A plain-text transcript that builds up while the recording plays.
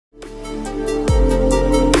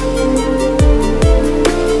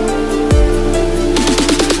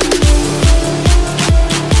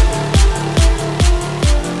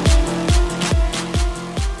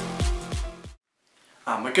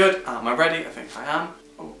Am I ready? I think I am.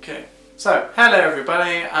 Okay. So, hello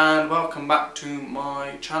everybody and welcome back to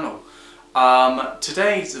my channel.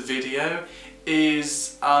 Today's video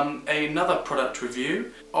is another product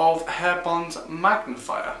review of Hairbond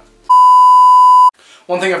Mattifier.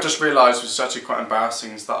 One thing I've just realised, which is actually quite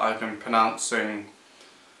embarrassing, is that I've been pronouncing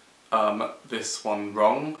this one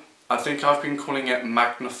wrong. I think I've been calling it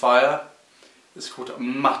magnifier. It's called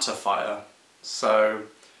Mattifier. So,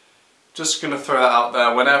 just going to throw that out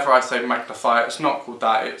there. Whenever I say magnifier, it's not called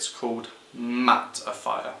that, it's called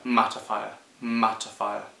Mattifier. Mattifier.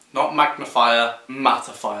 Mattifier. Not magnifier,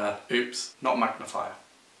 Mattifier. Oops, not magnifier.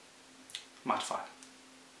 Mattifier.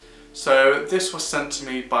 So this was sent to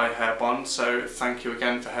me by Hairbond, so thank you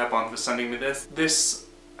again for Hairbond for sending me this. This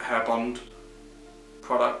Hairbond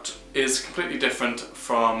product is completely different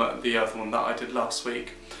from the other one that I did last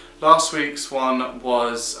week. Last week's one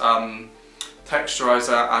was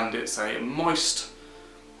texturizer, and it's a moist,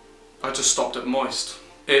 I just stopped at moist.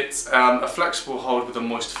 It's a flexible hold with a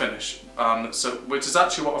moist finish, which is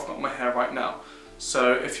actually what I've got in my hair right now.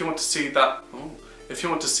 So if you want to see that,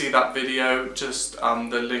 video, just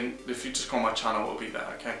the link, if you just go on my channel, it will be there,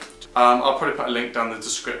 okay? I'll probably put a link down in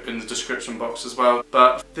the description box as well.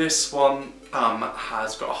 But this one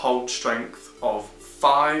has got a hold strength of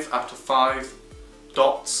 5 out of 5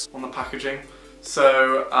 dots on the packaging.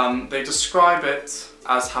 So they describe it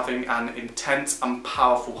as having an intense and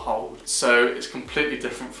powerful hold. So it's completely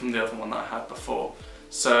different from the other one that I had before.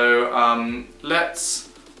 So let's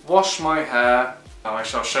wash my hair. I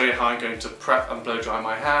shall show you how I'm going to prep and blow dry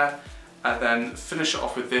my hair and then finish it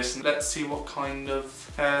off with this. And let's see what kind of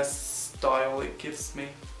hairstyle it gives me.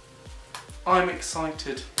 I'm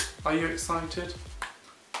excited. Are you excited?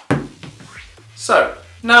 So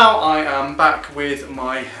now I am back with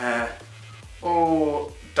my hair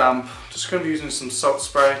all damp. Just going to be using some salt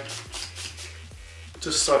spray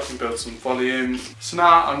just so I can build some volume. So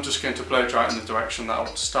now I'm just going to blow dry it in the direction that I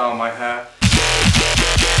want to style my hair.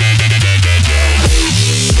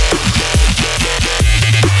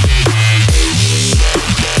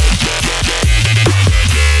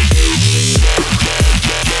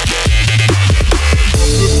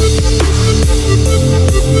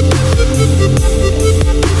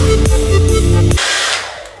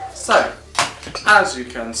 So, as you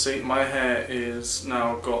can see, my hair is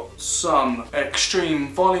now got some extreme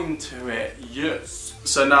volume to it, yes.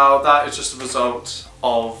 So now that is just a result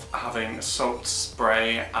of having salt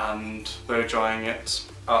spray and blow drying it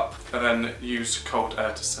up, and then use cold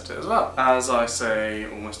air to set it as well. As I say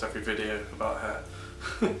almost every video about hair.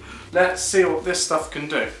 Let's see what this stuff can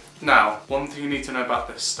do. Now, one thing you need to know about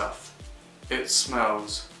this stuff, it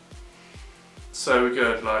smells so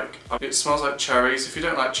good. Like, it smells like cherries. If you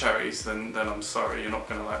don't like cherries, then I'm sorry, you're not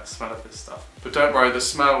going to like the smell of this stuff. But don't worry, the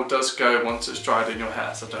smell does go once it's dried in your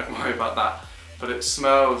hair, so don't worry about that. But it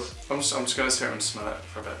smells, I'm just going to sit here and smell it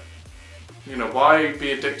for a bit. You know, why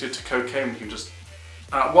be addicted to cocaine when you can just...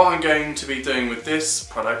 what I'm going to be doing with this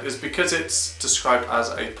product is, because it's described as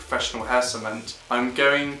a professional hair cement, I'm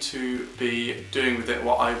going to be doing with it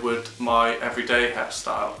what I would my everyday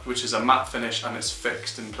hairstyle, which is a matte finish and it's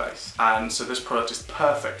fixed in place. And so this product is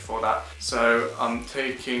perfect for that. So I'm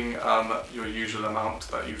taking your usual amount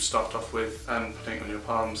that you start off with and putting it on your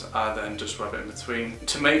palms, and then just rub it in between.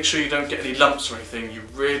 To make sure you don't get any lumps or anything, you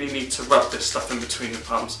really need to rub this stuff in between your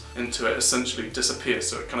palms until it essentially disappears,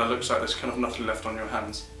 so it kind of looks like there's kind of nothing left on your hand.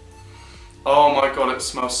 Oh my god, it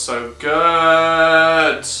smells so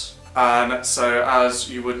good! And so, as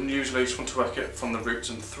you would usually, just want to work it from the roots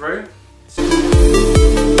and through.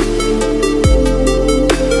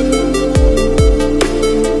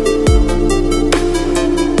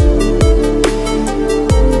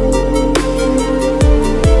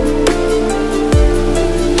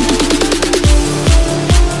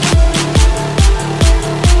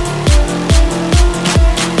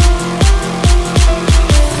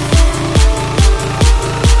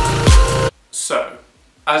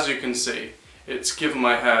 As you can see, it's given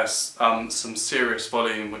my hair some serious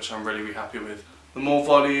volume, which I'm really happy with. The more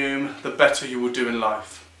volume, the better you will do in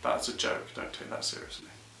life. That's a joke, don't take that seriously.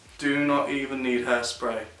 Do not even need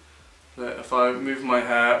hairspray. If I move my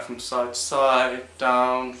hair from side to side,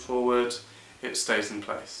 down, forward, it stays in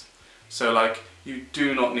place. So like, you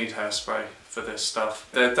do not need hairspray for this stuff.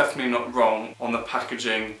 They're definitely not wrong on the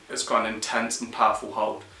packaging. It's got an intense and powerful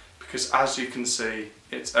hold, because as you can see,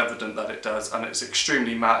 it's evident that it does, and it's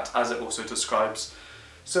extremely matte, as it also describes.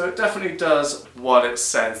 So it definitely does what it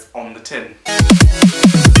says on the tin.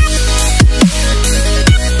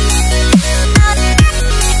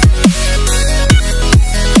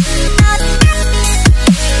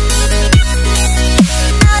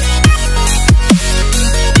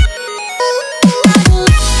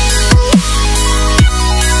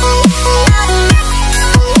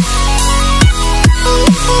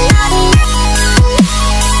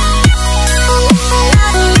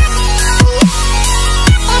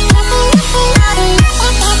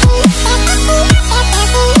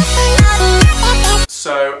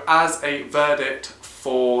 a verdict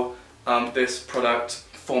for this product,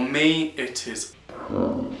 for me it is,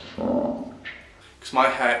 because my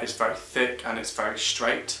hair is very thick and it's very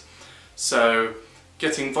straight, so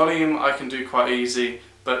getting volume I can do quite easy,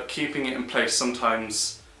 but keeping it in place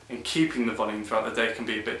sometimes and keeping the volume throughout the day can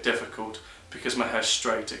be a bit difficult. Because my hair's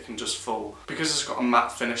straight, it can just fall. Because it's got a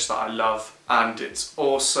matte finish that I love, and it's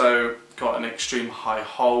also got an extreme high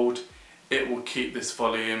hold, it will keep this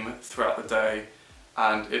volume throughout the day,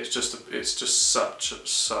 and it's just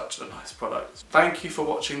such a nice product. Thank you for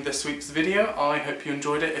watching this week's video. I hope you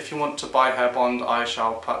enjoyed it. If you want to buy Hairbond, I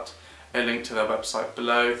shall put a link to their website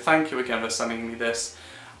below. Thank you again for sending me this,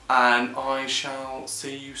 and I shall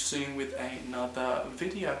see you soon with another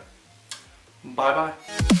video. Bye bye.